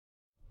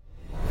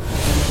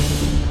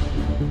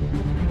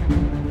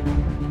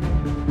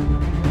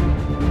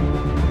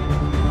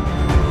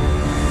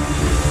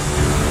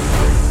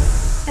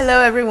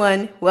Hello,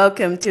 everyone.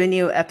 Welcome to a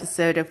new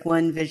episode of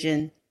One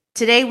Vision.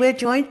 Today, we're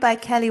joined by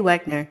Kelly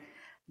Wagner,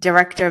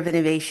 Director of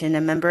Innovation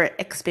and Member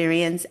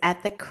Experience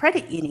at the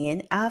Credit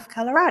Union of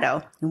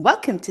Colorado.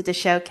 Welcome to the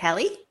show,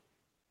 Kelly.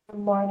 Good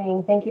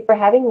morning. Thank you for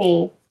having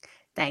me.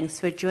 Thanks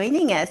for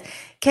joining us.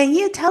 Can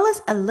you tell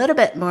us a little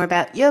bit more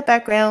about your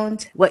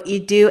background, what you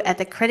do at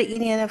the Credit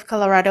Union of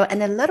Colorado,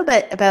 and a little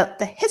bit about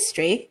the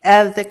history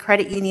of the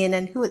credit union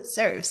and who it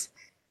serves?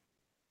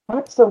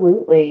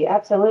 Absolutely,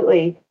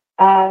 absolutely.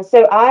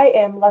 So I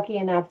am lucky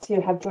enough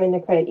to have joined the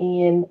credit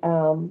union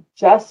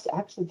just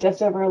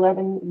over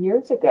 11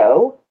 years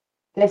ago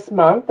this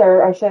month,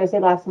 or should I say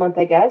last month,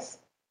 I guess.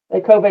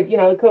 The COVID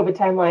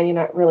timeline, you're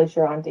not really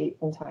sure on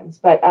dates and times,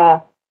 but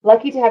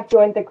lucky to have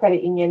joined the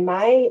credit union.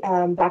 My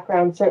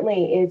background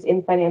certainly is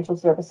in financial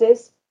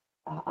services.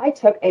 I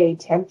took a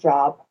temp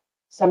job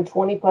some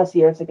 20 plus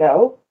years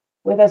ago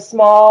with a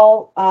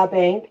small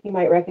bank. You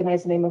might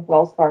recognize the name of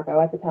Wells Fargo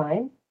at the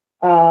time.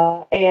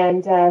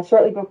 And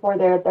shortly before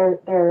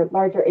their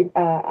larger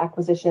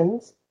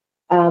acquisitions.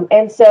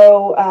 And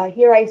so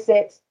here I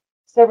sit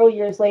several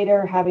years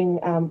later, having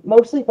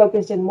mostly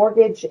focused in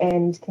mortgage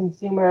and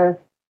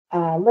consumer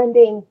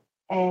lending,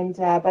 and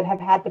but have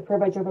had the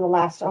privilege over the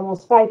last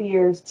almost 5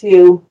 years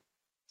to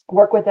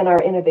work within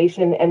our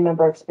innovation and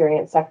member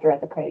experience sector at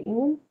the credit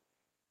union.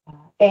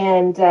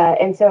 And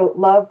so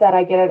love that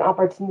I get an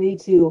opportunity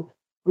to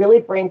really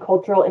bring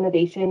cultural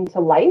innovation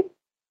to life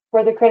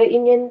for the credit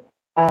union,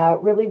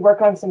 really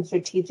work on some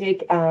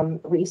strategic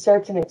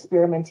research and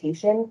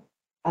experimentation,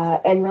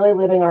 and really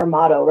living our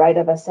motto, right,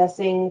 of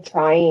assessing,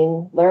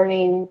 trying,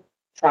 learning,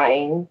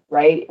 trying,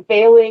 right,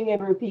 failing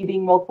and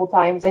repeating multiple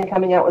times and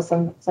coming out with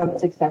some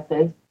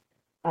successes.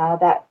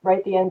 That,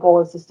 right, the end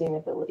goal is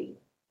sustainability.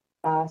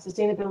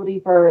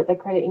 Sustainability for the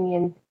credit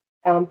union,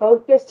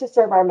 both just to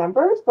serve our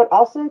members, but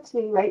also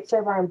to, right,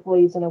 serve our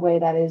employees in a way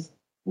that is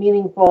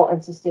meaningful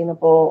and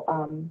sustainable,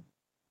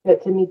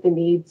 to meet the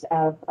needs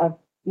of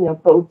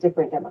both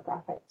different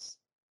demographics.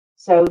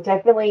 So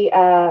definitely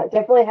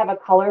have a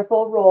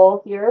colorful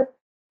role here,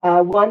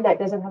 one that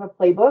doesn't have a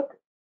playbook,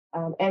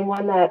 and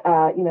one that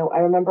I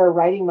remember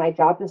writing my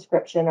job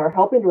description or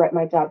helping to write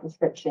my job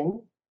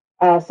description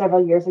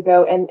several years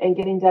ago, and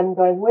getting done and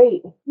going,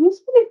 wait, who's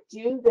going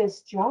to do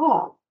this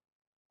job?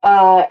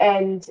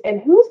 And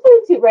who's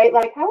going to, right,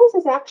 like, how is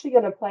this actually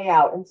going to play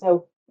out? And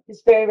so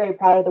just very, very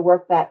proud of the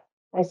work that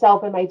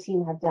myself and my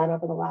team have done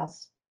over the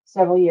last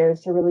several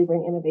years to really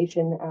bring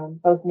innovation,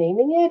 both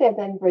naming it and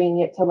then bringing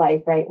it to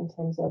life, right, in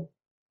terms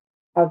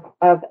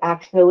of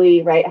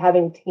actually, right,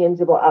 having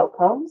tangible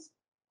outcomes,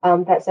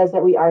 that says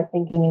that we are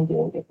thinking and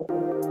doing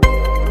differently.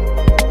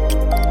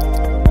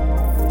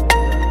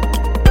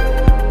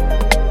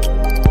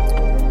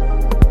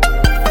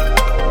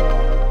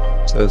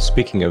 So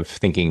speaking of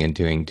thinking and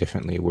doing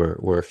differently,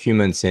 we're a few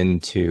months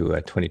into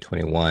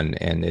 2021,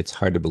 and it's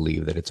hard to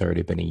believe that it's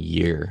already been a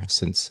year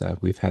since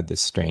we've had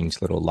this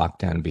strange little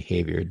lockdown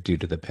behavior due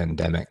to the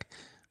pandemic.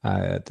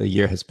 The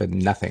year has been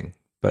nothing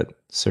but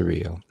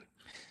surreal.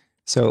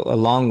 So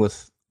along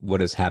with what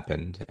has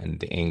happened and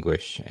the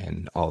anguish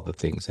and all the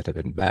things that have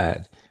been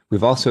bad,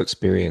 we've also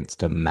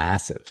experienced a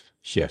massive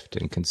shift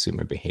in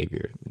consumer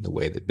behavior, in the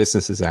way that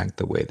businesses act,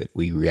 the way that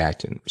we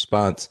react in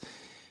response.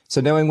 So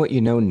knowing what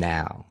you know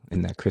now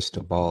in that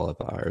crystal ball of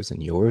ours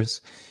and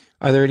yours,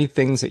 are there any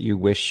things that you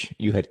wish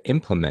you had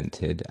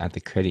implemented at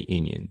the credit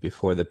union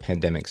before the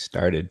pandemic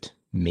started,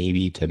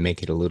 maybe to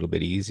make it a little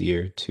bit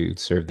easier to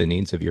serve the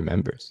needs of your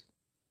members?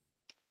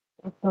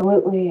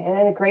 Absolutely,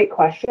 and a great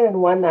question, and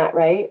one that,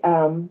 right,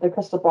 the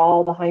crystal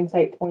ball, the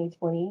hindsight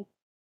 2020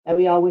 that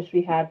we all wish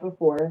we had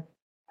before.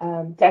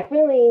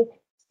 Definitely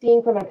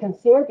seeing from a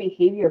consumer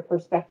behavior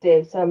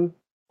perspective, some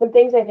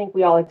things I think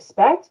we all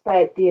expect,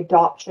 but the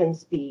adoption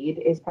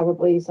speed is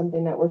probably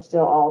something that we're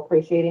still all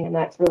appreciating, and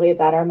that's really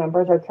that our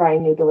members are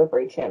trying new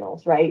delivery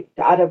channels, right,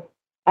 out of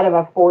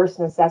a forced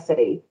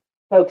necessity.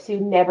 Folks who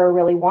never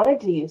really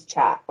wanted to use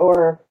chat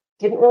or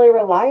didn't really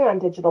rely on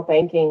digital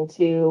banking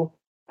to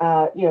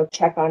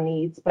check on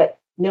needs, but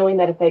knowing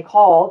that if they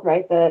called,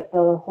 right, the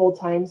hold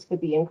times could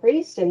be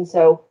increased. And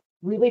so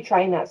really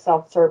trying that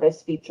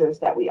self-service features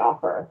that we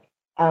offer.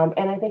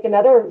 And I think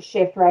another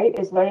shift, right,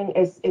 is learning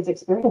is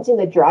experiencing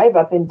the drive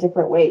up in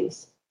different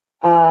ways,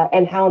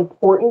 and how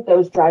important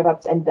those drive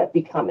ups end up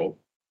becoming.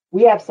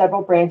 We have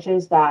several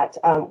branches that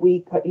are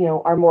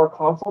more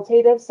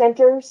consultative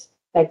centers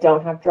that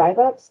don't have drive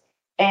ups,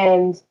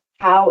 and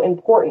how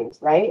important,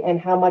 right, and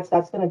how much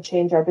that's going to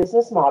change our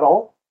business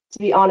model, to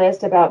be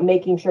honest, about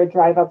making sure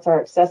drive ups are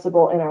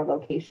accessible in our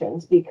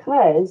locations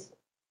because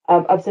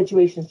of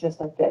situations just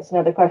like this.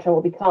 Now, the question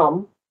will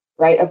become,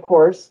 right, of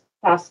course,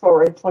 fast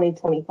forward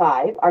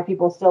 2025, are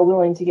people still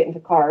willing to get into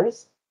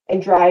cars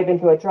and drive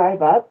into a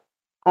drive up,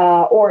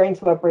 or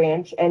into a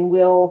branch? And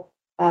will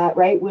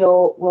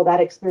that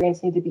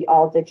experience need to be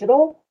all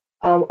digital,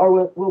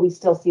 or will we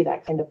still see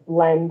that kind of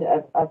blend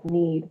of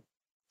need?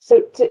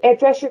 So to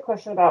address your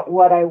question about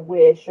what I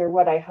wish or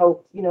what I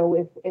hope,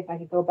 if I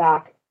could go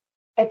back,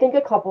 I think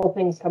a couple of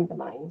things come to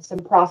mind. Some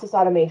process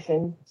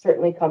automation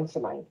certainly comes to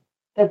mind.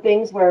 The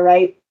things where,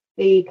 right,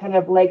 the kind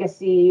of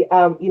legacy,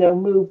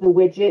 move the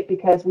widget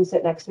because we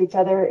sit next to each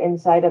other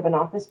inside of an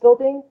office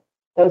building.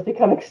 Those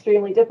become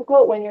extremely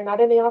difficult when you're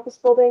not in the office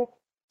building.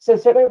 So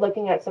certainly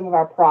looking at some of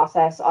our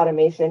process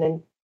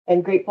automation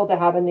and grateful to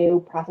have a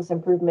new process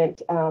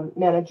improvement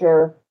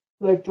manager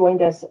who has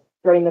joined us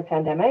during the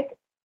pandemic.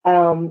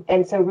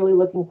 And so really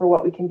looking for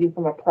what we can do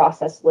from a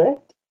process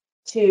lift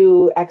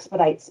to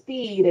expedite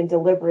speed and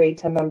delivery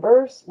to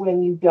members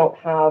when you don't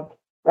have,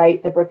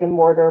 right, the brick and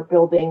mortar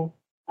building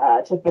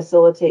to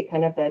facilitate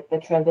kind of the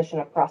transition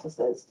of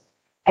processes.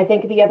 I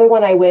think the other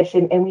one I wish,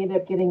 and we ended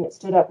up getting it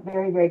stood up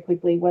very, very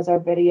quickly, was our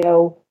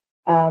video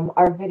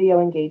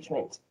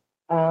engagement.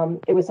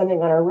 It was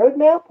something on our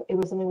roadmap. It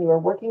was something we were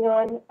working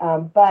on,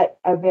 but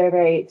I'm very,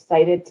 very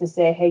excited to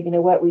say, hey, you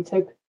know what? We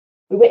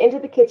went into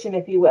the kitchen,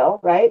 if you will,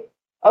 right?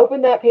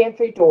 Open that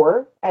pantry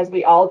door, as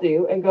we all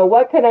do, and go,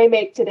 what can I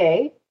make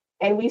today?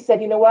 And we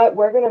said, you know what?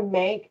 We're going to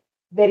make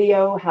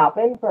video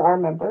happen for our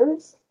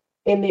members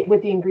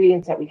with the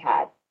ingredients that we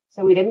had.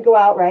 So we didn't go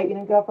out, right? You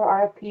didn't go out for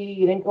RFP.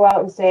 You didn't go out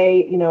and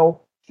say,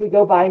 should we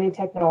go buy new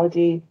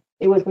technology?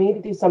 It was, we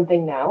need to do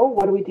something now.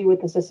 What do we do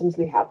with the systems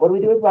we have? What do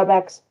we do with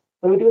WebEx?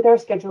 What do we do with our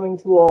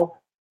scheduling tool?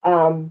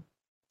 And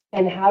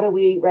how do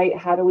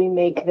we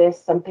make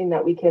this something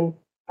that we can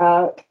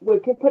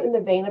put in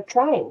the vein of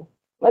trying?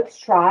 Let's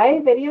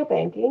try video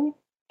banking,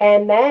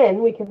 and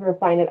then we can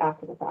refine it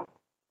after the fact.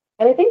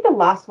 And I think the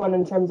last one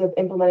in terms of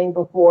implementing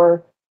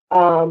before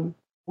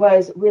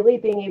was really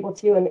being able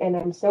to, and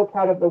I'm so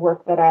proud of the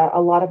work that a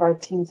lot of our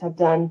teams have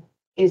done,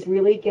 is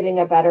really getting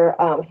a better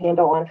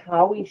handle on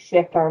how we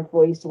shift our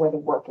employees to where the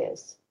work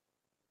is,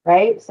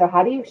 right? So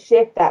how do you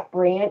shift that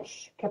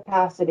branch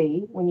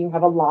capacity when you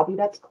have a lobby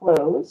that's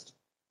closed?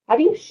 How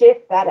do you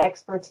shift that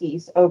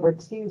expertise over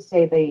to,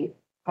 say, the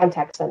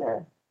contact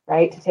center,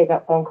 right? To take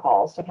up phone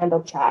calls, to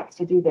handle chats,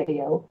 to do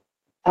video.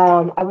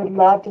 I would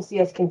love to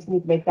see us continue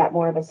to make that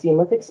more of a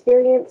seamless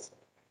experience.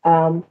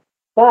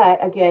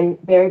 But again,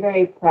 very,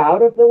 very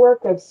proud of the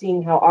work of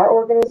seeing how our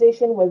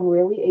organization was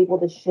really able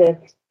to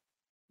shift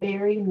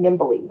very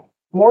nimbly,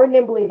 more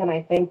nimbly than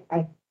I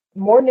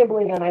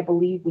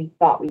believe we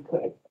thought we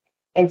could.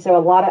 And so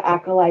a lot of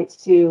acolytes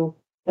to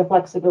the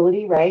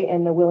flexibility, right?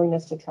 And the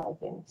willingness to try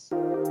things.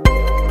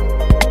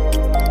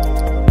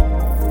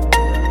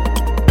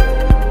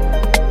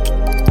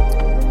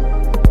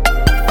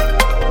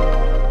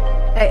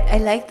 I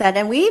like that.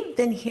 And we've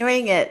been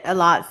hearing it a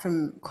lot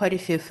from quite a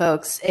few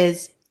folks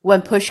is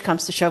when push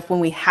comes to shove, when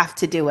we have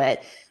to do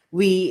it,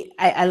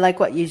 I like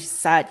what you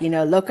said,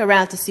 look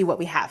around to see what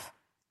we have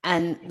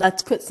and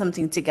let's put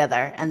something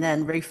together and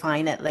then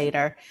refine it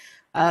later.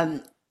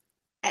 And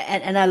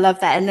I love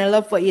that. And I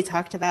love what you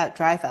talked about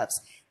drive ups.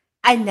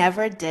 I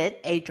never did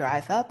a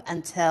drive up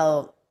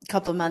until a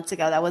couple of months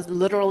ago. That was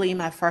literally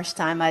my first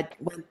time I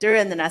went through,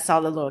 and then I saw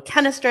the little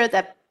canister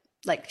that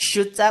like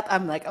shoots up.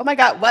 I'm like, oh my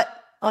God, what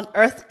on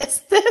earth is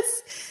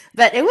this?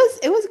 But it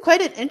was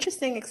quite an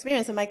interesting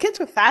experience, and my kids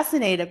were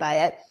fascinated by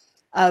it.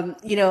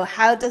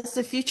 How does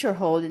the future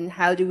hold, and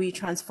how do we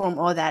transform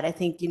all that? I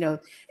think,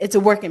 it's a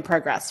work in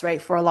progress, right?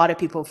 For a lot of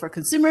people, for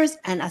consumers,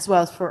 and as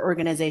well as for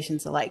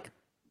organizations alike.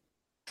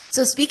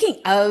 So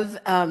speaking of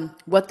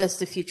what does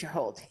the future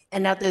hold,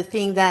 another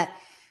thing that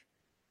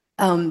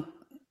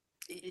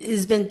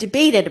has been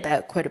debated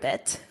about quite a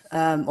bit,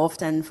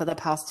 often for the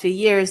past 2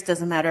 years,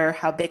 doesn't matter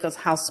how big or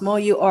how small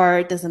you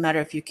are, doesn't matter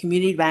if you're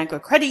community bank or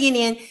credit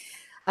union,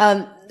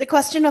 the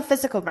question of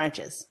physical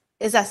branches,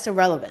 is that still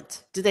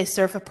relevant? Do they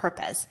serve a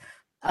purpose?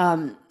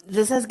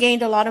 This has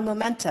gained a lot of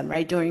momentum,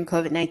 right, during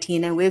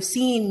COVID-19, and we've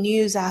seen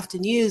news after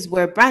news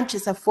where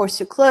branches are forced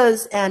to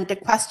close, and the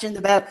question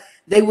about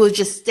they will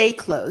just stay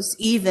closed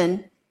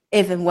even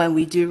when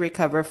we do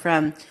recover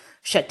from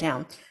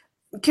shutdown.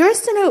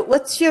 Curious to know,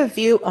 what's your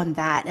view on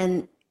that,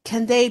 and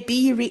can they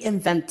be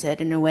reinvented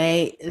in a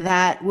way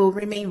that will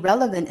remain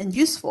relevant and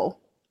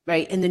useful,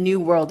 right, in the new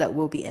world that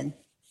we'll be in?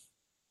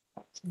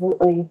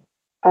 Absolutely.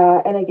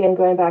 And again,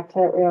 going back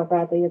to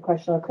Bradley, your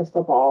question on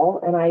crystal ball,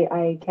 and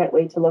I can't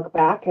wait to look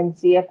back and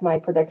see if my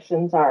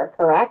predictions are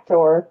correct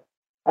or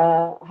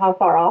how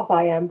far off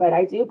I am. But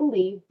I do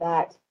believe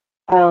that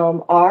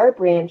our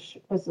branch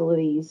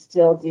facilities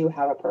still do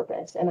have a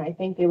purpose, and I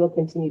think they will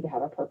continue to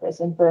have a purpose,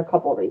 and for a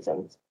couple of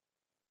reasons.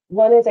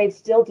 One is I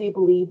still do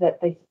believe that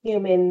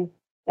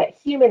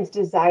humans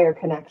desire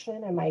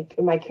connection, and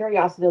my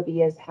curiosity will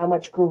be is how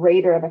much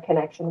greater of a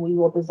connection we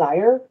will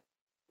desire.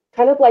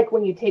 Kind of like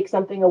when you take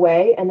something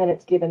away and then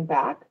it's given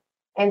back.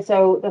 And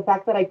so the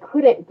fact that I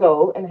couldn't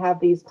go and have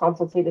these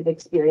consultative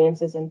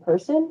experiences in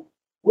person,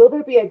 will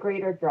there be a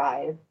greater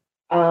drive?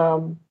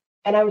 And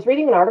I was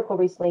reading an article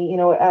recently,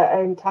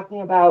 and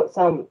talking about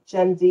some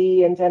Gen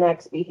Z and Gen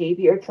X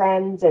behavior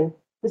trends, and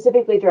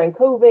specifically during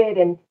COVID,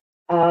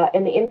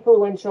 and the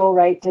influential,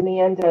 right,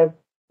 demand of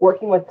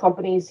working with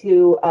companies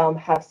who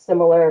have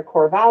similar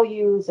core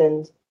values,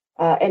 and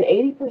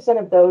 80%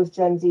 of those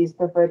Gen Zs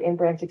preferred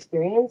in-branch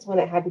experience when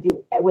it had to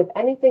do with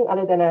anything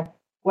other than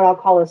what I'll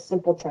call a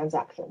simple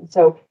transaction.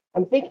 So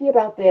I'm thinking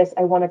about this.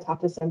 I want to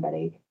talk to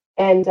somebody.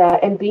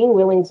 and being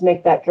willing to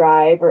make that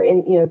drive or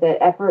in the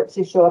effort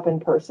to show up in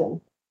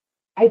person.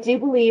 I do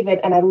believe it,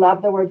 and I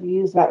love the word you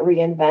use about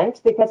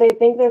reinvent, because I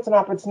think there's an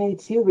opportunity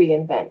to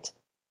reinvent.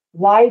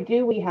 Why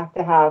do we have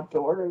to have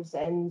doors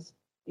and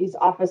these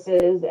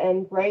offices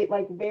and right,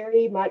 like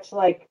very much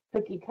like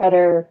cookie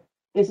cutter,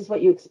 this is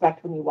what you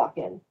expect when you walk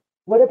in?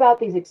 What about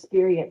these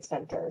experience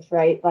centers,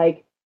 right?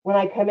 Like when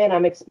I come in,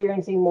 I'm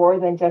experiencing more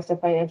than just a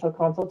financial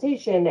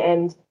consultation,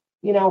 and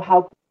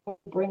how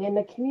bring in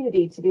the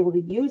community to be able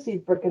to use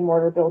these brick and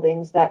mortar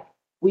buildings that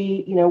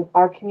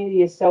our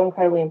community is so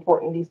incredibly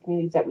important, these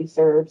communities that we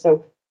serve.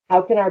 So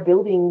how can our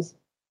buildings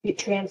be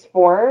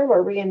transform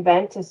or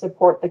reinvent to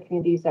support the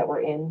communities that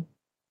we're in?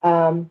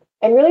 And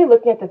really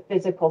looking at the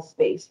physical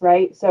space,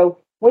 right? So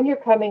when you're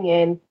coming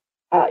in,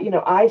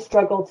 I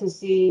struggle to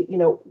see,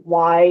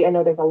 why. I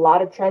know there's a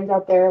lot of trends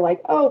out there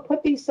like, oh,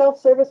 put these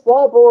self-service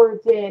wall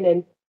boards in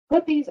and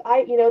put these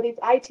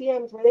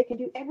ITMs where they can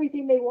do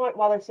everything they want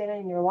while they're standing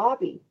in your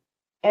lobby.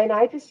 And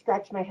I just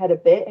scratch my head a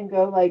bit and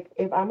go, like,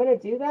 if I'm going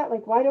to do that,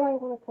 like, why do I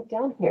want to come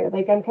down here?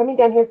 Like, I'm coming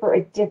down here for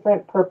a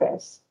different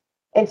purpose.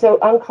 And so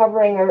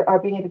uncovering or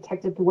being a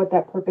detective to what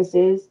that purpose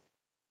is,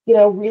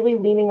 really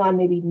leaning on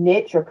maybe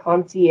niche or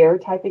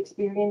concierge type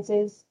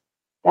experiences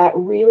that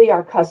really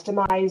are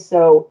customized.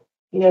 So,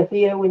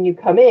 Theo, when you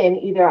come in,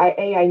 either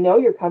I know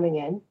you're coming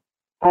in,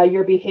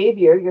 your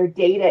behavior, your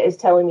data is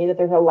telling me that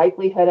there's a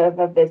likelihood of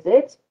a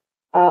visit,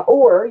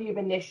 or you've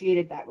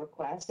initiated that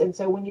request. And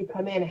so when you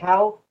come in,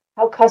 how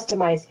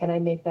customized can I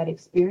make that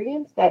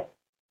experience that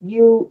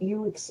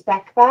you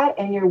expect that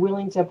and you're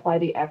willing to apply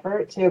the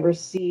effort to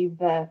receive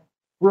the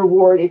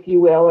reward, if you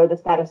will, or the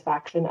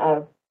satisfaction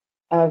of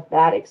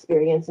that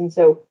experience. And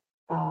so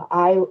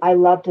I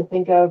love to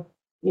think of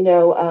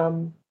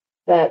the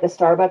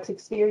Starbucks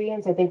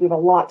experience. I think we have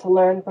a lot to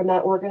learn from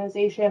that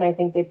organization. I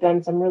think they've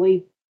done some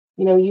really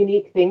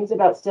unique things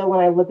about still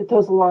when I look at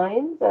those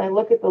lines and I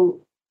look at the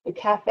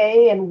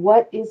cafe and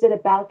what is it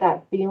about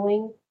that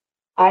feeling.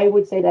 I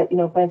would say that,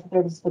 financial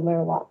services can learn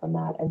a lot from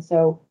that. And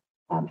so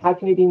how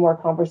can we be more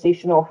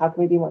conversational? How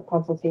can we be more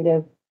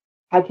consultative?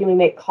 How can we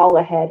make call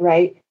ahead,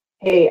 right?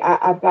 Hey,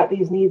 I've got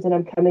these needs and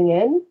I'm coming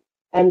in,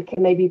 and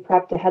can they be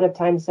prepped ahead of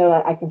time so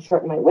that I can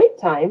shorten my wait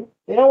time?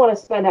 We don't want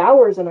to spend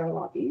hours in our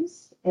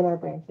lobbies, in our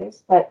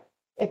branches, but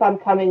if I'm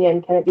coming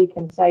in, can it be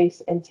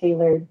concise and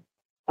tailored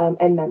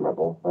and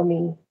memorable for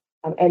me?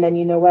 And then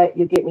you know what?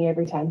 You get me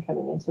every time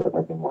coming into a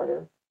brick and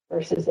mortar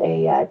versus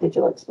a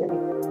digital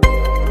experience.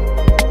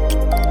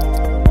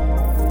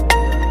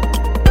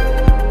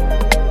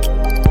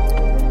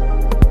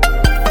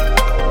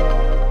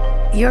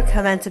 Your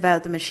comment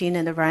about the machine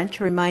in the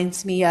branch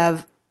reminds me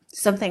of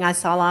something I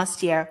saw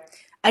last year.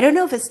 I don't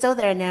know if it's still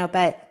there now,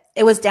 but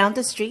it was down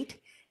the street.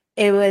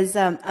 It was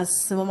a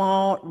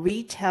small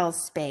retail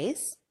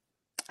space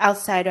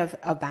outside of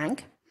a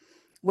bank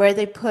where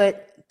they put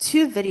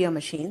 2 video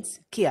machines,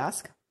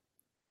 kiosk,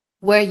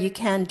 where you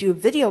can do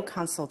video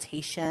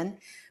consultation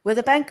with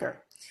a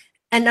banker.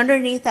 And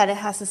underneath that, it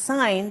has a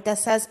sign that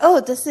says,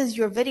 oh, this is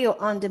your video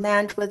on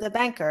demand with a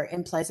banker,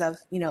 in place of,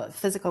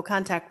 physical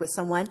contact with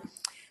someone.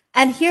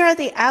 And here are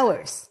the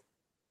hours.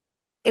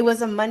 It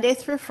was a Monday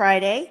through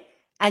Friday,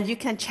 and you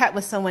can chat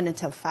with someone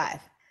until 5.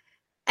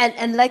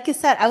 And like you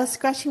said, I was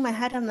scratching my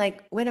head. I'm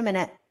like, wait a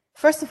minute.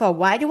 First of all,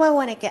 why do I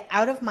want to get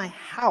out of my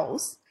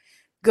house,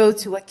 go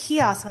to a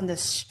kiosk on the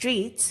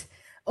street,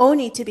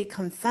 only to be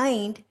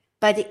confined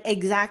by the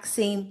exact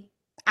same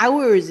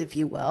hours, if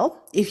you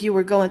will, if you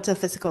were going to a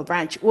physical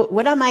branch?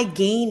 What am I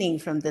gaining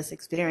from this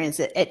experience?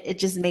 It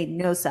just made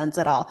no sense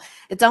at all.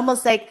 It's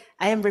almost like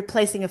I am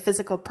replacing a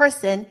physical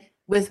person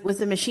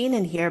with a machine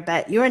in here,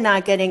 but you're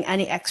not getting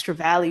any extra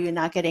value. You're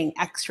not getting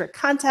extra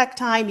contact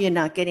time. You're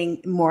not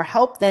getting more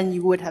help than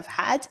you would have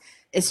had.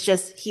 It's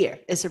just here.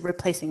 It's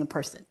replacing a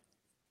person.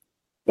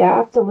 Yeah,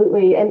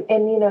 absolutely. And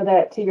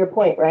that, to your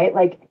point, right?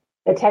 Like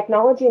the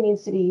technology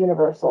needs to be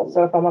universal.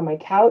 So if I'm on my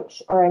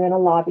couch or I'm in a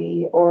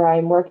lobby or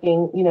I'm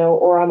working,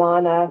 or I'm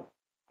on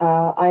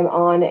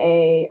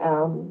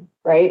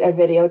a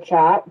video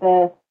chat,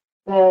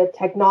 the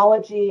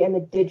technology and the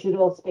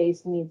digital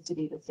space needs to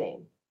be the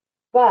same.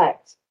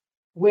 But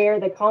where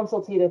the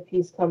consultative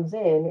piece comes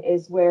in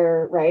is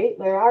where, right,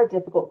 there are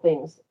difficult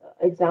things.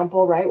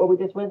 Example, right, what we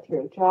just went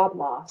through, job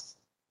loss,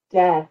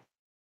 death,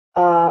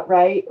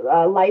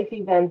 life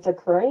events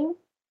occurring.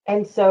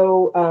 And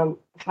so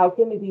how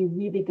can we be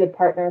really good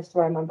partners to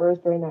our members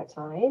during that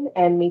time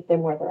and meet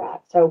them where they're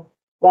at? So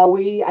while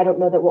I don't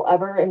know that we'll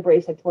ever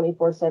embrace a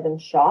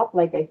 24/7 shop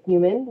like a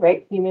human,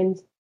 right?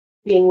 Humans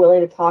being willing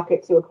to talk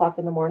at 2:00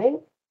 in the morning,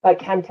 but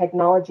can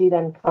technology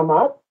then come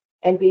up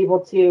and be able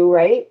to,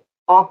 right,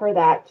 offer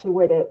that to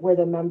where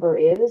the member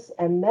is,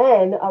 and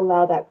then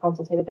allow that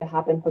consultative to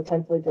happen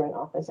potentially during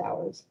office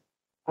hours.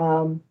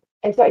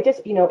 And so I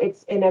just,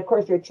 and of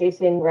course you're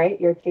chasing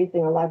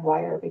a live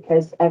wire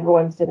because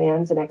everyone's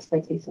demands and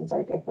expectations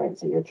are different.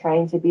 So you're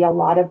trying to be a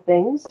lot of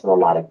things to a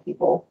lot of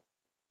people.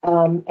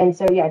 And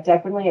so, yeah,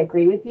 definitely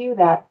agree with you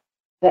that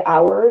the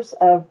hours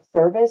of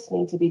service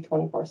need to be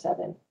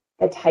 24/7.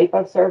 The type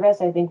of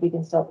service I think we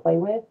can still play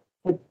with,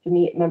 to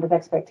meet members'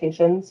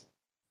 expectations.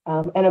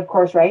 And of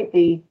course, right,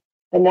 the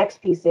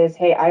next piece is,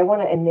 hey, I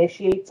want to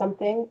initiate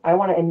something. I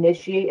want to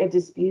initiate a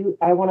dispute.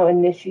 I want to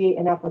initiate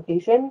an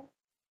application.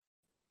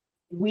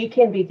 We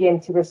can begin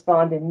to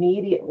respond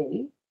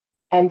immediately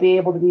and be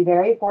able to be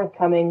very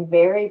forthcoming,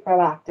 very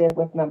proactive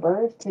with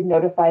members to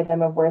notify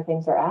them of where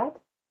things are at.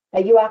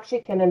 That you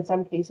actually can, in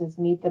some cases,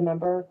 meet the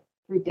member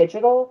through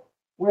digital,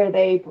 where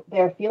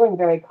they're feeling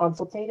very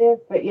consultative,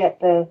 but yet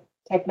the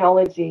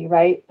technology,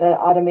 right, the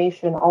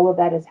automation, all of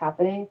that is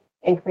happening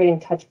and creating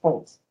touch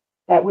points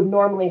that would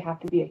normally have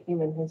to be a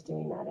human who's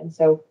doing that. And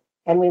so,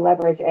 can we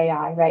leverage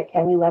AI, right?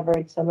 Can we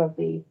leverage some of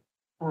the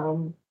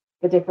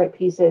different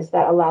pieces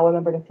that allow a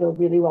member to feel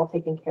really well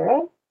taken care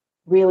of,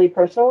 really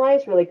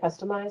personalized, really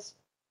customized?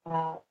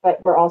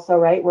 But we're also,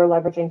 right, we're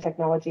leveraging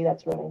technology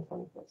that's running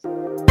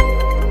 24/7.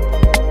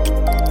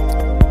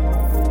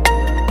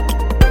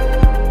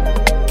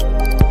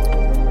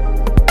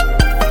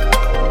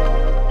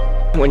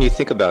 When you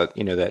think about,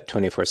 that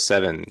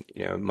 24/7,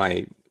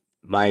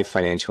 my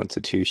financial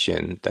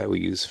institution that we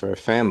use for our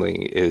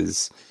family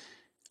is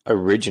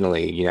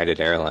originally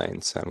United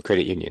Airlines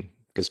credit union,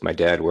 because my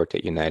dad worked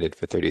at United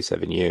for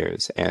 37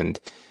 years. And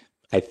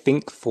I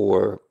think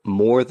for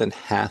more than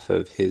half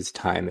of his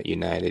time at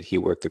United, he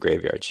worked the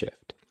graveyard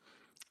shift.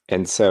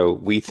 And so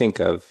we think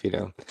of,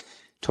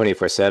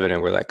 24/7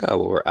 and we're like, oh,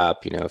 well, we're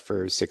up,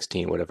 for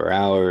 16 whatever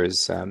hours.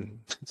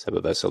 Some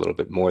of us a little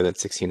bit more than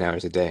 16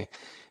 hours a day.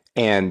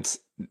 And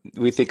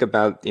we think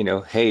about,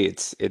 hey,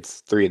 it's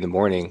 3 a.m.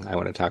 I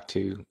want to talk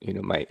to,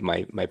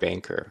 my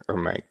banker or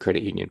my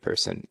credit union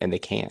person, and they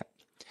can't.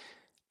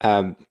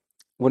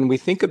 When we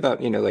think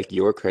about, like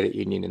your credit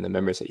union and the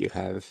members that you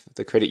have,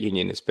 the credit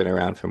union has been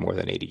around for more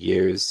than 80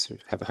 years,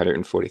 have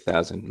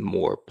 140,000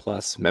 more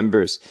plus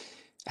members.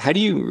 How do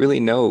you really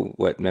know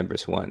what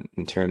members want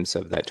in terms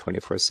of that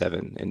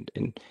 24/7?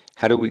 And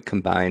how do we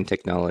combine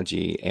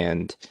technology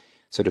and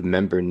sort of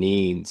member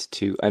needs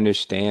to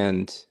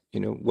understand,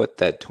 what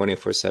that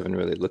 24/7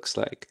 really looks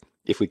like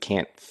if we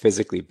can't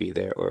physically be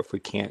there or if we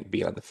can't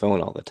be on the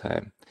phone all the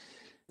time?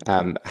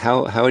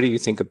 How do you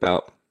think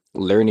about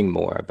learning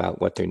more about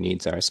what their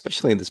needs are,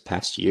 especially in this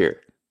past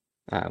year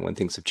when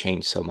things have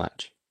changed so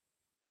much?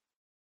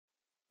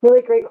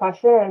 Really great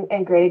question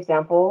and great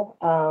example.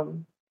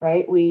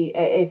 Right?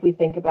 If we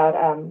think about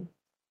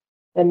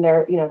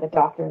the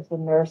doctors, the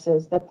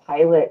nurses, the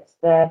pilots,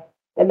 the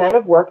amount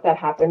of work that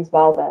happens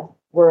while the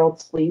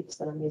world sleeps,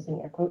 and I'm using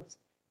air quotes.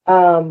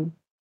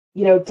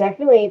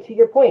 Definitely to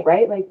your point,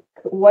 right? Like,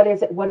 what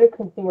is it? What do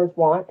consumers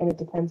want? And it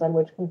depends on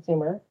which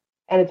consumer,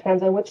 and it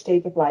depends on which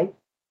stage of life,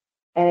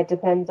 and it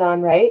depends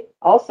on, right?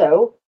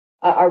 Also,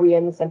 are we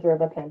in the center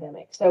of a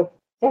pandemic? So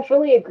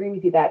definitely agree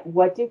with you that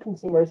what do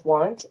consumers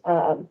want?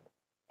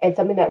 And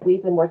something that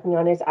we've been working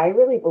on is I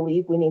really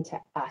believe we need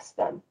to ask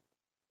them,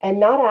 and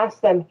not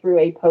ask them through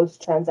a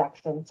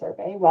post-transaction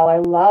survey. While I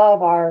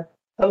love our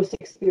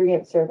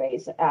post-experience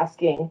surveys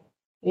asking,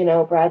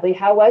 Bradley,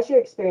 how was your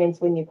experience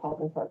when you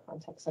called into our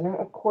contact center?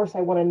 Of course,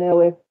 I want to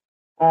know if,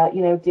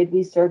 did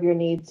we serve your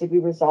needs? Did we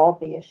resolve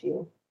the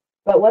issue?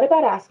 But what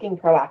about asking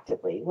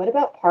proactively? What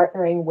about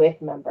partnering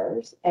with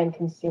members and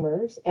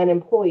consumers and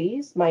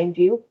employees? Mind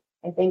you,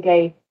 I think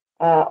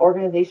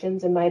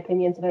organizations, in my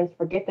opinion, sometimes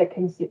forget that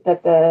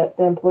the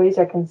employees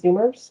are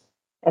consumers.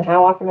 And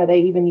how often are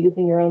they even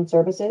using your own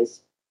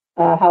services?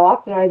 How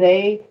often are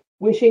they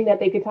wishing that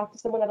they could talk to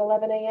someone at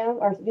 11 a.m.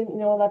 or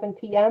 11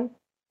 p.m.?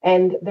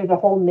 And there's a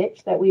whole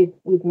niche that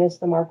we've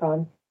missed the mark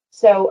on.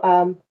 So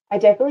I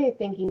definitely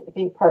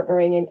think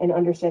partnering and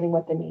understanding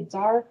what the needs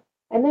are,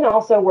 and then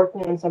also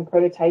working on some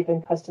prototype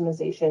and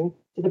customization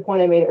to the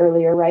point I made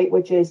earlier, right?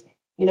 Which is,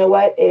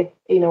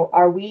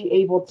 are we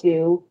able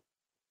to,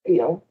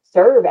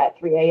 serve at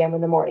 3 a.m.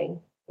 in the morning?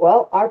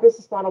 Well, our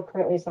business model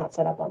currently is not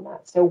set up on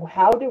that. So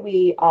how do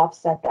we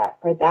offset that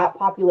for that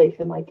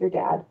population, like your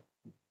dad,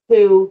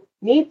 who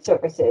needs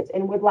services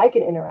and would like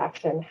an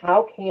interaction?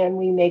 How can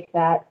we make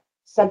that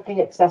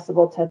something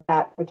accessible to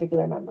that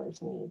particular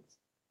member's needs?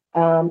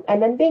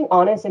 And then being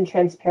honest and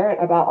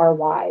transparent about our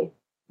why.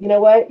 You know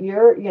what,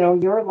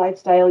 your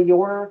lifestyle,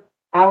 your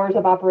hours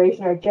of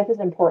operation are just as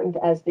important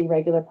as the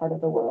regular part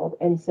of the world.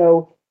 And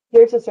so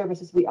here's the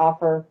services we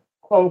offer,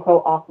 quote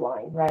unquote,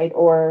 offline, right?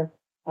 Or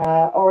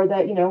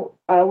that,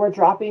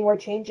 we're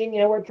changing,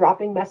 we're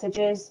dropping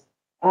messages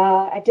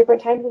at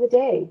different times of the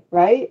day,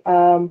 right?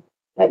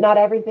 That not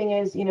everything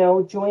is,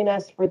 join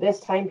us for this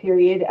time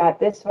period at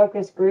this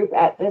focus group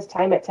at this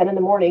time at 10 in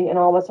the morning. And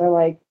all of us are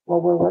like,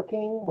 well, we're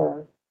working,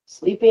 we're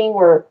sleeping,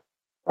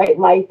 right?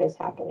 Life is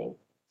happening.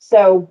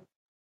 So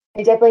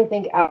I definitely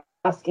think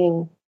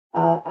asking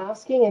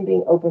and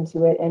being open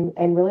to it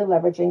and really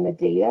leveraging the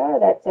data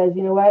that says,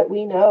 you know what,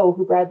 we know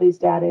who Bradley's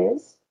dad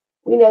is.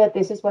 We know that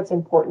this is what's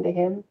important to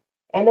him.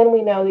 And then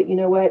we know that, you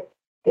know what,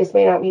 this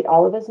may not meet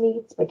all of his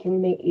needs, but can we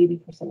make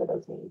 80% of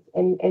those needs?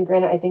 And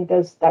granted, I think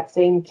that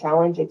same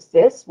challenge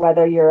exists,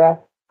 whether you're a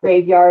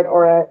graveyard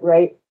or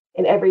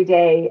an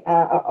everyday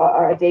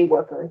or a day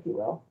worker, if you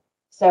will.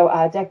 So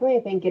definitely,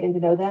 I think getting to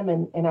know them,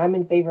 and I'm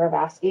in favor of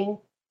asking.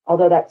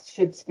 although that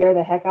should scare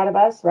the heck out of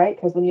us, right?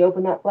 Because when you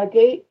open that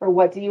floodgate for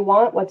what do you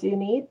want, what do you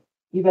need,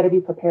 you better be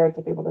prepared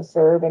to be able to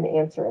serve and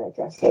answer and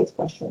address those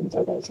questions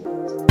or those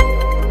needs.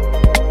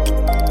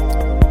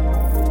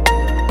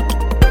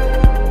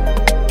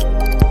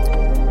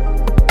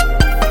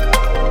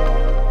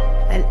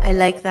 I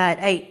like that.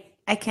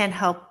 I can't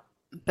help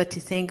but to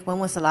think, when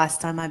was the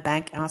last time my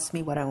bank asked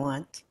me what I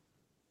want?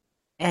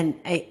 And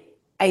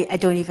I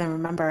don't even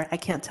remember. I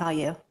can't tell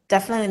you.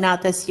 Definitely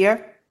not this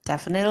year.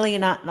 Definitely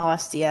not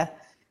last year.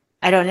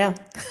 I don't know,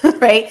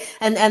 right?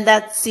 And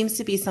that seems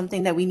to be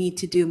something that we need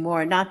to do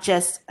more, not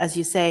just, as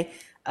you say,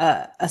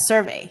 a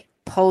survey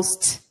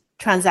post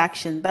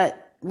transaction,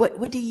 but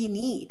what do you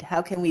need?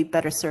 How can we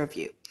better serve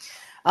you?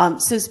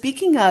 So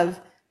speaking of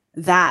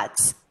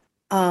that,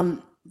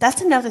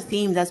 that's another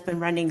theme that's been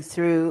running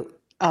through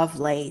of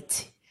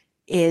late,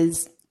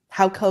 is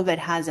how COVID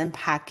has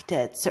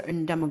impacted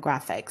certain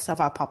demographics of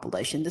our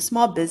population, the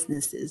small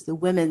businesses, the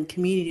women,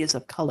 communities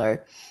of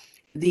color,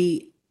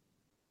 the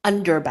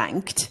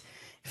underbanked,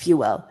 if you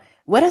will.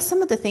 What are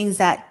some of the things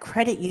that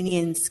credit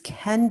unions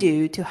can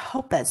do to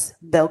help us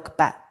build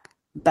back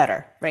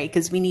better, right?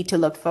 Because we need to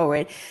look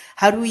forward.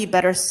 How do we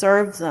better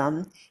serve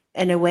them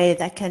in a way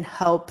that can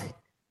help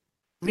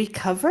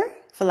recover,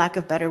 for lack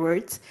of better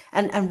words,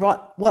 and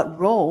what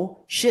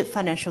role should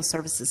financial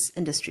services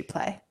industry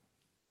play?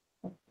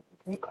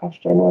 Great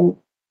question, and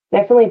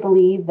definitely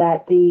believe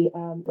that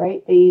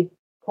the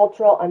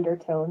cultural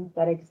undertones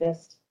that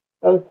exist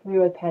both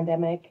through a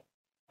pandemic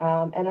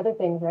and other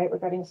things, right,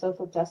 regarding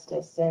social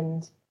justice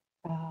and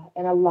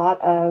a lot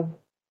of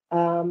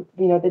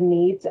the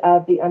needs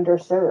of the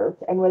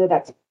underserved, and whether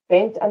that's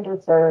banked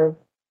underserved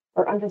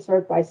or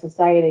underserved by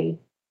society,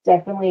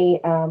 definitely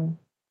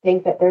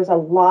think that there's a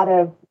lot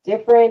of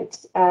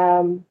different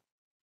kind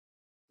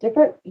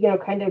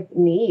of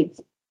needs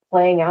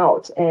playing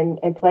out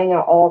and playing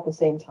out all at the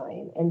same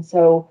time. And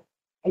so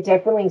I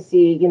definitely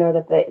see,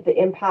 that the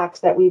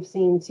impacts that we've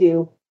seen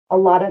to a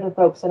lot of the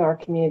folks in our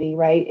community,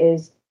 right,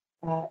 is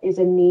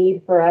a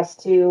need for us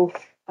to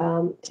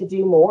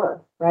do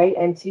more, right,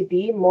 and to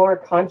be more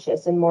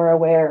conscious and more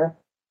aware.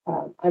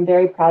 I'm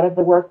very proud of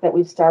the work that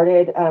we've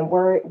started.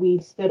 We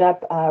stood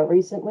up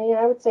recently, and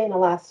I would say in the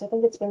last, I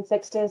think it's been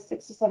 6 to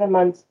 7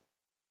 months,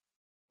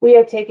 we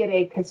have taken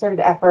a concerted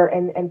effort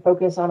and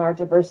focus on our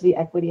diversity,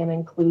 equity, and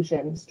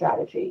inclusion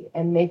strategy,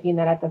 and making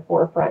that at the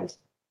forefront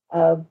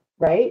of,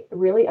 right,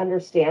 really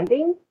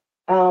understanding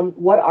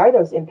what are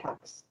those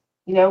impacts.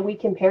 We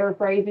can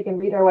paraphrase, we can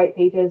read our white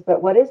pages,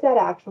 but what is that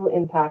actual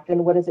impact,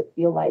 and what does it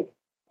feel like?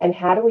 And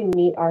how do we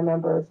meet our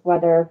members,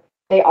 whether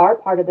they are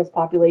part of this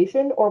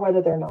population or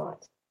whether they're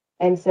not?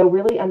 And so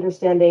really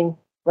understanding,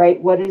 right,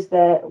 what is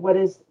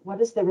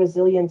the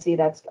resiliency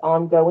that's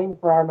ongoing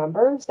for our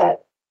members,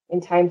 that in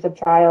times of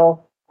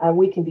trial,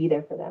 we can be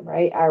there for them,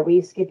 right? Are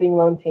we skipping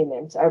loan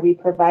payments? Are we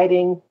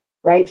providing,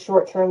 right,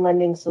 short-term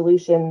lending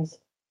solutions?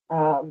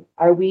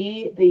 Are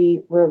we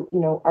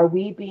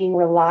being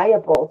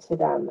reliable to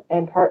them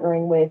and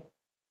partnering with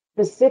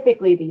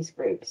specifically these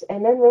groups?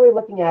 And then really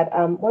looking at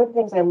one of the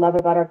things I love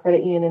about our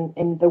credit union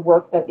and the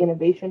work that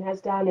innovation has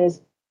done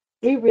is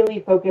we really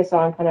focus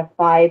on kind of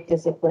 5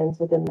 disciplines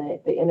within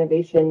the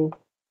innovation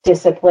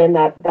discipline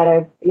that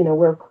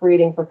we're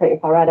creating for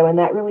Credit Colorado, and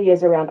that really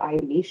is around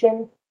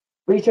ideation,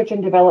 research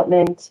and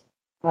development,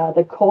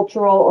 the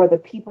cultural or the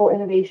people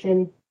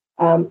innovation,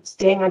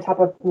 staying on top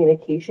of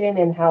communication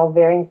and how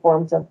varying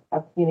forms of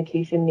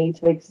communication need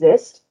to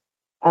exist,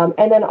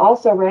 and then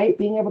also, right,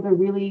 being able to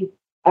really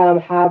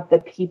have the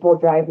people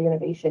drive the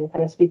innovation,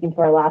 kind of speaking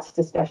to our last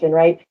discussion,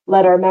 right?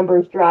 Let our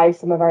members drive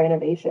some of our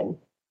innovation.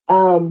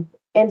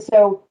 And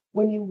so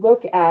when you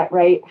look at,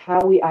 right,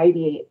 how we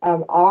ideate,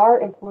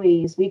 our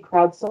employees, we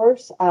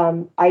crowdsource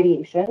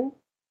ideation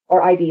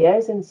or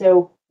ideas. And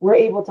so we're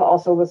able to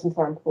also listen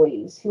to our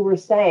employees who were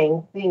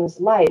saying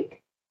things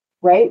like,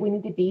 right, we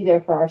need to be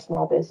there for our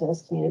small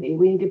business community.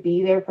 We need to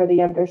be there for the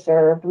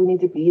underserved. We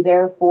need to be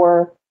there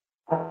for,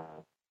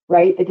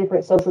 right, the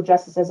different social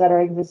justices that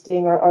are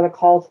existing or the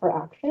calls for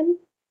action.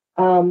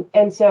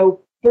 And so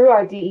through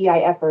our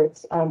DEI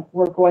efforts,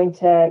 we're going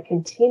to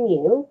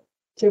continue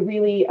to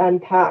really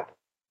unpack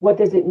what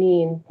does it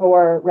mean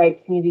for,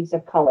 right, communities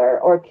of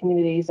color or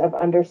communities of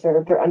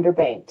underserved or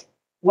underbanked.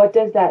 What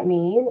does that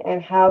mean,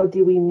 and how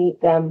do we meet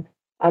them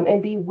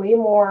and be way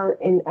more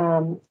in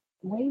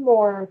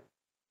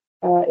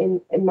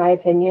my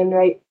opinion,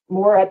 right,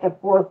 more at the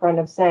forefront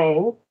of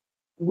saying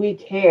we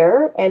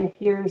care, and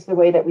here's the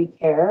way that we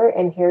care,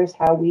 and here's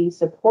how we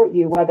support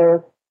you,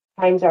 whether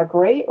times are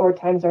great or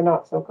times are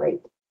not so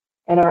great,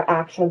 and our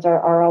actions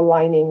are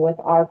aligning with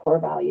our core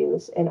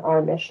values and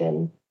our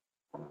mission.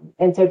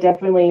 And so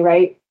definitely,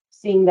 right,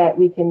 seeing that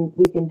we can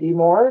do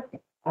more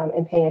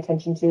and paying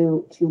attention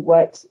to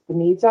what the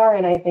needs are.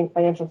 And I think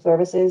financial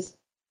services,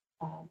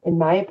 in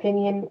my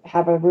opinion,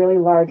 have a really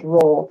large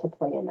role to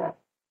play in that,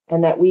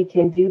 and that we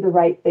can do the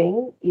right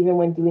thing even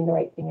when doing the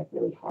right thing is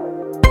really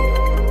hard.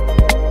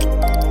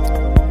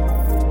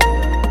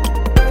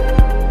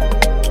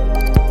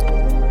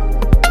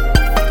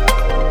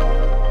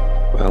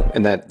 Well,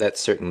 and that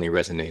certainly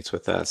resonates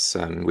with us.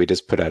 We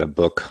just put out a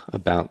book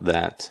about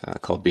that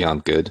called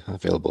Beyond Good,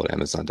 available at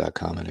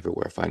Amazon.com and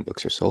everywhere fine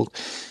books are sold.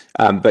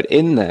 But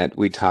in that,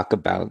 we talk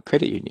about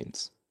credit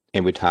unions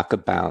and we talk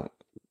about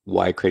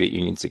why credit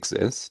unions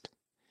exist.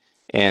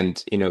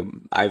 And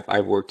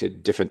I've worked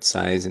at different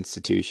size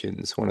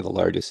institutions, one of the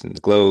largest in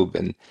the globe,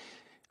 and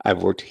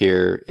I've worked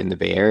here in the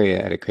Bay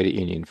Area at a credit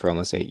union for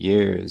almost 8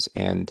 years.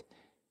 And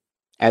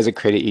as a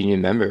credit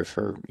union member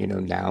for,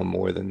 now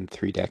more than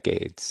 3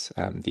 decades,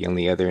 the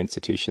only other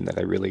institution that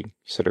I really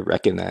sort of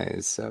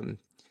recognize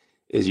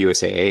is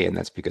USAA, and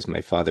that's because my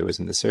father was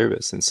in the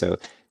service. And so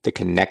the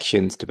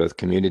connections to both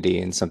community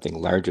and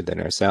something larger than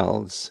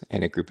ourselves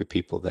and a group of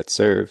people that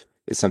serve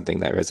is something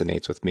that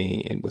resonates with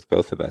me and with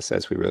both of us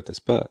as we wrote this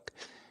book.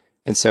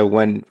 And so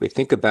when we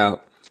think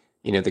about,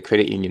 the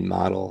credit union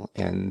model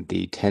and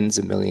the tens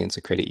of millions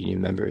of credit union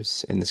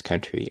members in this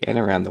country and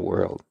around the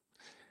world,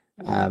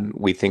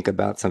 we think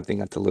about something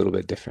that's a little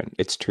bit different.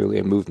 It's truly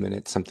a movement.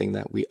 It's something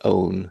that we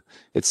own.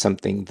 It's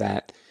something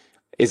that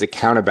is a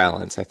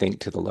counterbalance, I think,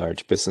 to the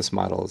large business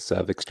models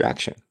of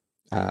extraction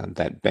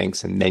that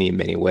banks in many,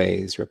 many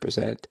ways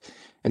represent.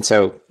 And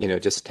so,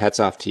 just hats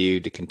off to you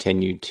to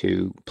continue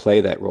to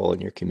play that role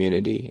in your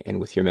community and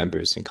with your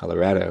members in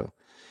Colorado.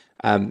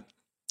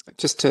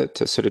 Just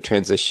to sort of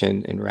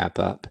transition and wrap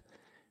up,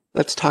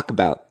 let's talk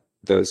about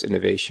those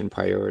innovation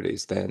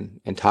priorities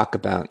then and talk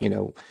about,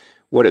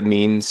 what it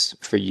means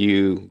for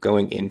you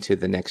going into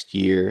the next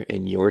year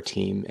in your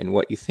team and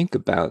what you think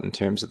about in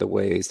terms of the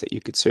ways that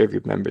you could serve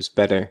your members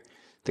better,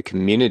 the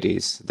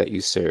communities that you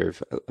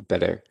serve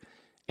better,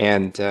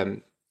 and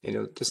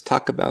just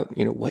talk about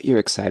what you're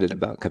excited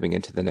about coming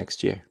into the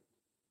next year.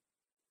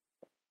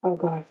 Oh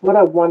gosh, what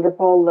a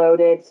wonderful,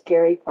 loaded,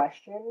 scary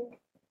question.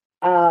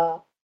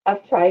 Of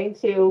trying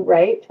to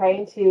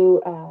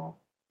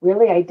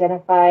really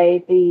identify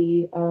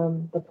the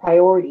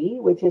priority,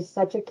 which is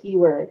such a key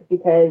word,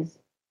 because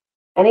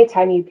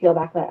anytime you peel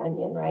back that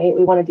onion, right,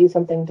 we want to do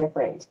something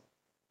different.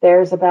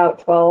 There's about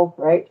 12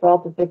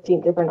 to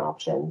 15 different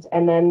options,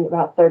 and then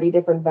about 30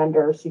 different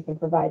vendors who can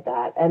provide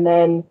that, and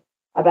then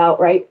about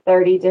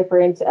 30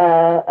 different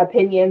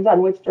opinions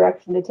on which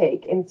direction to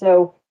take. And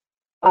so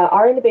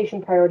our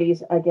innovation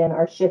priorities, again,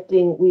 are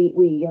shifting.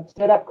 We have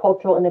stood up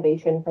cultural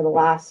innovation for the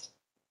last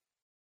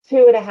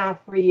 2.5,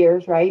 3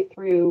 years, right,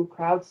 through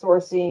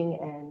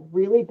crowdsourcing and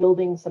really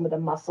building some of the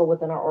muscle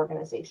within our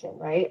organization,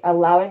 right?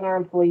 Allowing our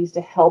employees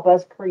to help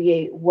us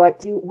create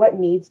what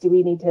needs do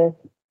we need to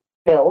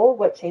fill,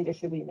 what changes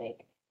should we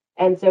make?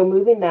 And so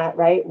moving that,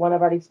 right, one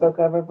I've already spoke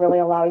of really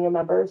allowing the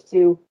members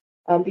to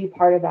be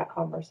part of that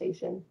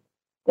conversation.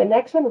 The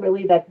next one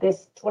really that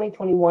this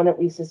 2021 at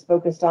least is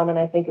focused on, and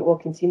I think it will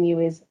continue,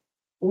 is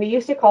we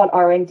used to call it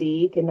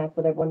R&D, and that's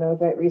what everyone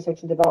knows, right,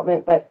 research and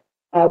development, but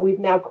we've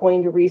now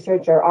coined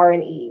research, or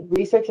R&E,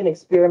 research and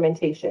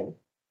experimentation,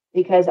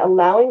 because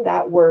allowing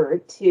that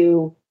word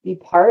to be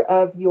part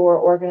of your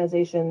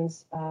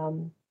organization's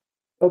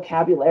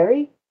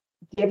vocabulary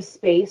gives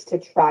space to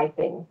try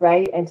things,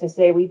 right? And to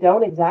say, we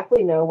don't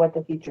exactly know what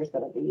the future is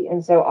going to be.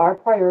 And so our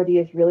priority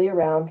is really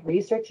around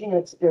researching and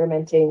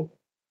experimenting.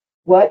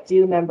 What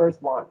do members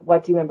want?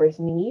 What do members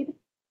need?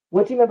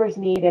 What do members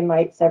need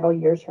in several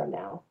years from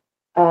now?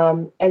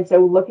 And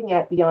so looking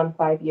at beyond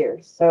 5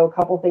 years. So a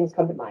couple things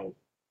come to mind.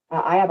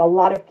 I have a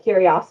lot of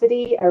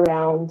curiosity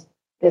around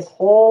this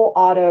whole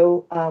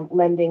auto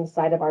lending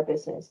side of our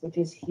business, which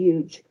is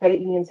huge.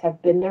 Credit unions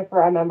have been there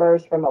for our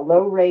members from a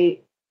low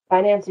rate,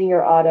 financing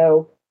your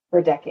auto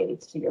for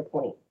decades, to your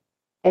point.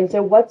 And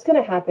so what's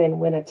going to happen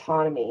when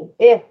autonomy,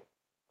 I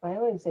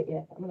don't even say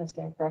if, I'm going to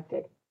stand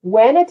corrected.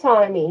 When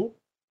autonomy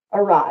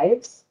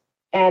arrives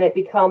and it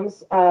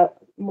becomes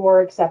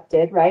more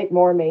accepted, right,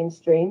 more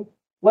mainstream,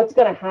 what's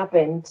going to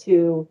happen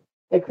to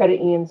the credit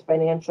union's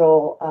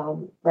financial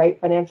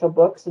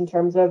books in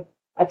terms of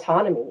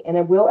autonomy?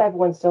 And will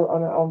everyone still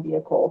own their own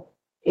vehicle?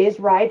 Is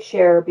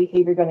rideshare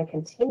behavior going to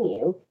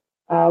continue?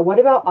 What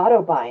about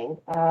auto buying?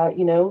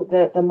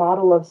 The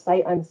model of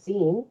sight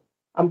unseen.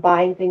 I'm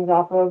buying things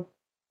off of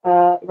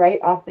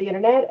off the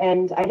internet,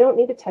 and I don't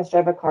need to test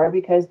drive a car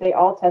because they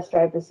all test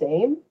drive the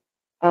same.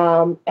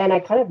 And I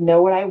kind of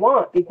know what I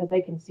want because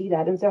they can see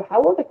that. And so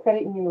how will the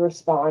credit union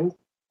respond?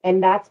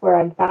 And that's where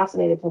I'm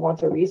fascinated to want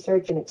to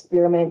research and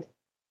experiment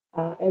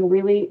and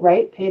really,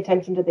 pay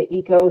attention to the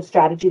eco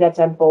strategy that's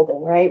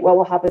unfolding, right? What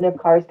will happen if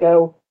cars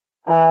go,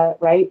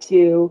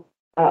 to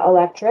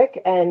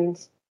electric?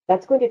 And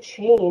that's going to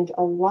change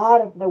a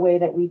lot of the way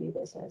that we do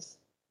business.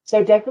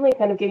 So definitely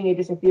kind of giving you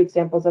just a few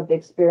examples of the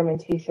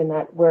experimentation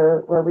that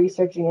we're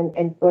researching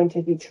and going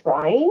to be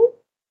trying.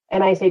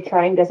 And I say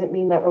trying doesn't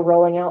mean that we're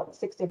rolling out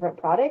 6 different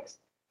products,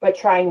 but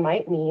trying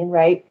might mean,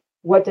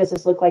 what does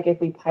this look like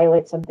if we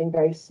pilot something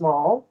very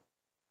small?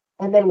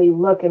 And then we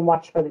look and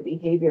watch for the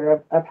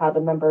behavior of how the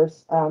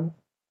members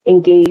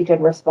engage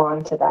and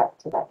respond to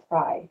that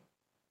try.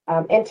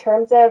 In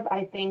terms of,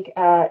 I think,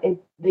 in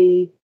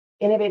the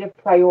innovative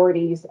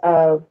priorities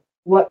of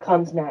what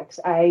comes next,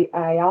 I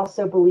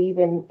also believe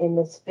in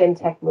this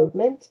fintech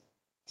movement.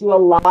 do a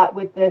lot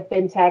with the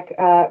fintech,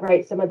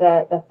 right? Some of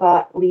the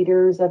thought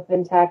leaders of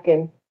fintech,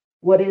 and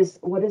what is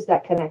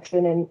that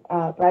connection?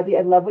 And Bradley,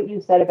 I love what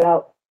you said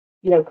about,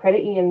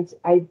 credit unions.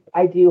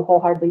 I do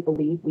wholeheartedly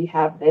believe we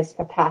have this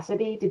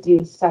capacity to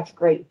do such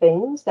great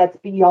things that's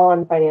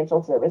beyond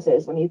financial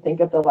services when you think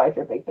of the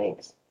larger big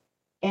banks.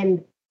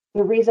 And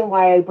the reason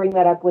why I bring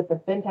that up with the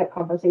fintech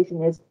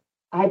conversation is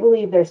I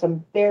believe there's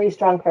some very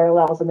strong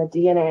parallels in the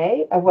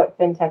DNA of what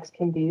fintechs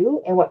can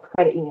do and what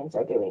credit unions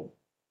are doing.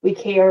 We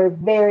care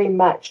very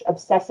much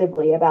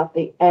obsessively about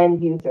the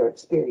end user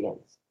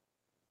experience.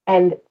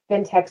 And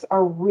fintechs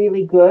are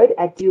really good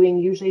at doing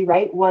usually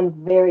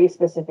one very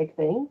specific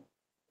thing.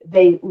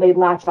 They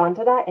latch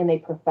onto that and they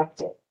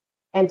perfect it.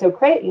 And so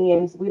credit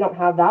unions, we don't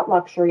have that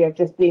luxury of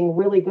just being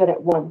really good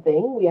at one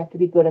thing. We have to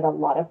be good at a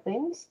lot of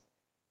things.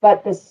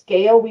 But the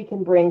scale we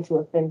can bring to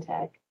a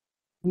fintech,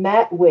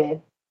 met with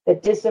the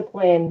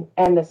discipline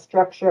and the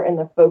structure and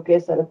the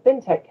focus that a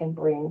fintech can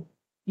bring,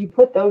 you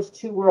put those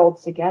two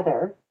worlds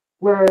together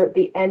where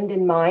the end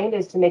in mind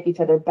is to make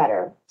each other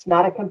better. It's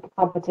not a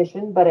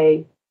competition, but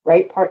a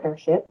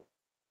partnership.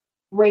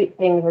 Great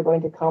things are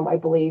going to come, I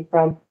believe,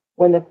 from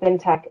when the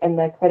fintech and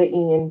the credit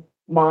union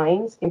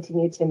minds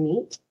continue to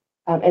meet.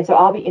 And so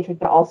I'll be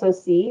interested to also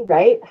see,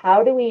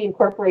 how do we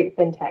incorporate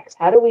fintechs?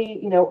 How do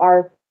we,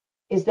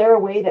 is there a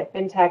way that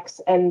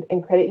fintechs and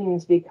credit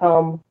unions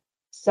become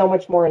so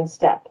much more in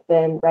step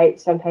than,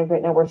 sometimes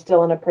right now we're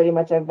still in a pretty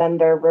much a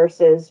vendor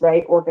versus,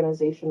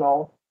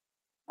 organizational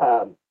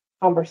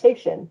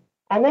conversation.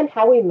 And then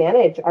how we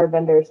manage our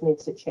vendors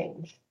needs to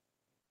change.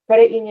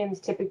 Credit unions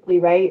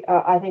typically,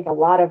 I think a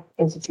lot of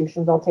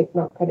institutions, I'll take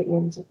not credit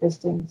unions at this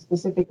time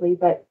specifically,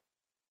 but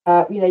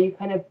you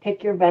kind of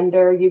pick your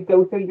vendor, you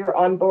go through your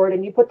onboard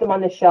and you put them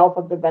on the shelf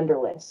of the vendor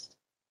list.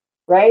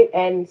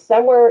 And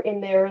somewhere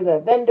in there, the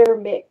vendor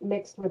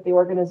mixed with the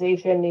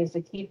organization needs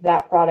to keep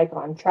that product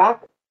on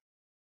track.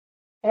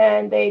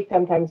 And they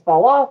sometimes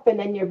fall off. And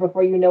then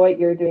before you know it,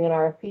 you're doing an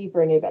RFP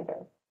for a new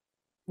vendor.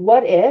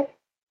 What if,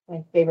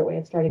 my favorite way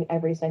of starting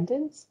every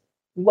sentence,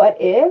 what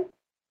if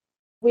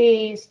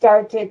we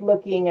started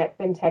looking at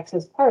fintechs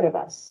as part of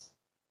us,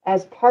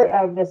 as part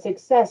of the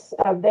success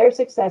of their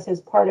success,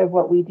 as part of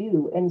what we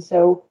do? And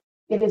so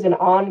it is an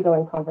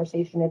ongoing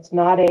conversation. It's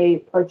not a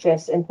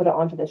purchase and put it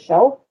onto the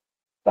shelf,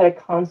 but a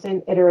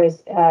constant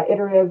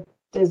iterative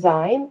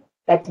design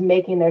that's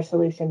making their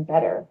solution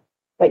better.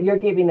 But you're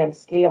giving them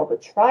scale to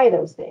try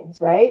those things,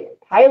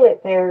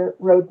 Pilot their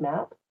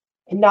roadmap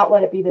and not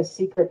let it be the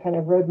secret kind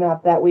of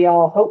roadmap that we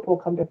all hope will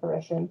come to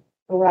fruition,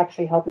 but we're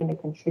actually helping to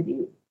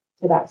contribute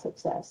to that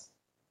success.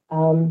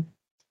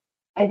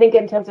 I think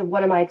in terms of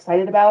what am I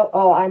excited about?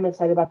 Oh, I'm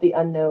excited about the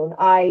unknown.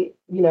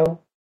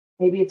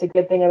 Maybe it's a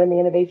good thing I'm in the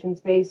innovation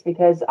space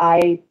because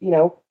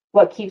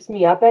what keeps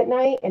me up at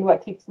night and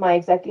what keeps my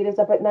executives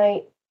up at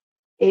night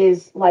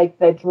is like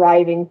the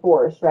driving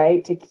force,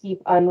 to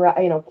keep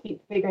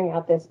keep figuring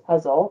out this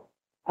puzzle,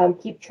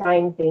 keep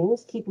trying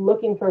things, keep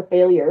looking for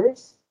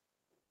failures.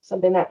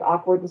 Something that's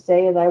awkward to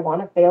say is I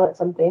want to fail at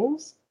some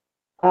things.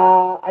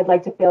 I'd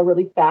like to fail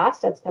really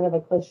fast. That's kind of a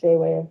cliche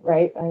way of,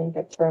 I think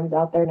that term's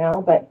out there now,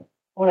 but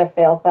I want to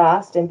fail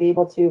fast and be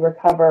able to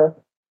recover,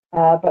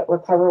 but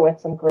recover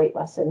with some great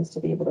lessons to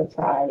be able to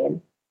try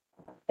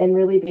and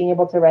really being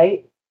able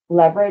to,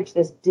 leverage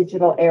this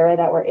digital era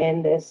that we're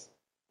in, this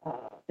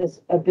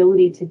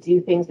ability to do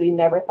things we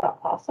never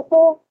thought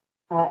possible,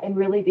 and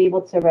really be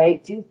able to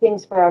do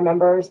things for our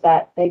members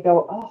that they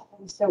go, oh,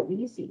 that was so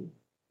easy,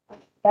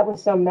 that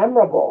was so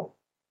memorable,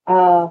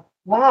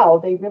 wow,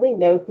 they really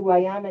know who I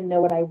am and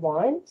know what I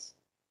want,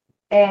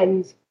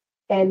 and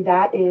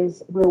that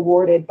is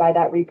rewarded by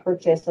that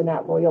repurchase and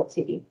that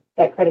loyalty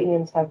that credit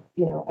unions have,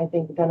 I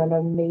think done an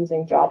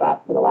amazing job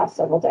at for the last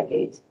several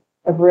decades,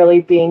 of really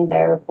being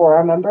there for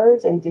our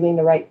members and doing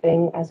the right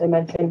thing, as I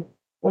mentioned,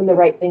 when the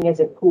right thing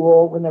isn't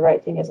cool, when the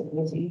right thing isn't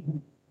easy.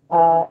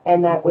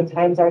 And that when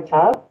times are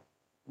tough,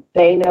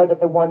 they know that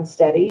the one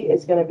steady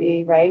is going to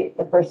be,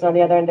 the person on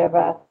the other end of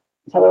a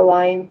teller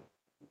line,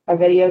 a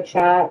video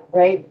chat,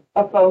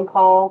 a phone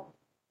call,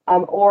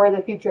 or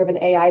the future of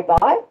an AI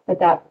bot,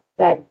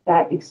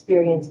 that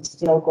experience is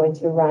still going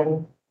to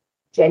run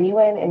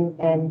genuine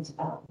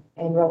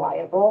and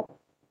reliable.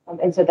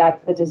 And so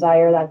that's the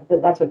desire,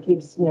 that's what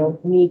keeps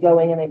me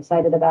going and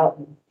excited about,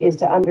 is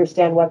to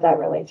understand what that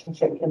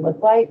relationship can look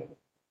like,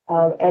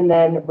 and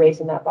then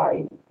raising that bar.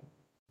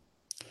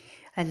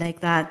 I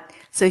like that.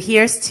 So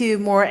here's to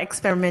more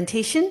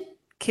experimentation,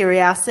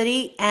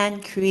 curiosity,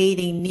 and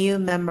creating new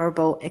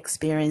memorable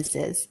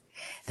experiences.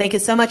 Thank you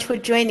so much for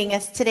joining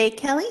us today,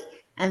 Kelly.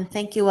 And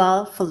thank you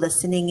all for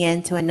listening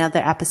in to another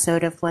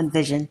episode of One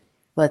Vision.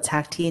 We'll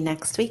talk to you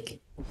next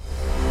week.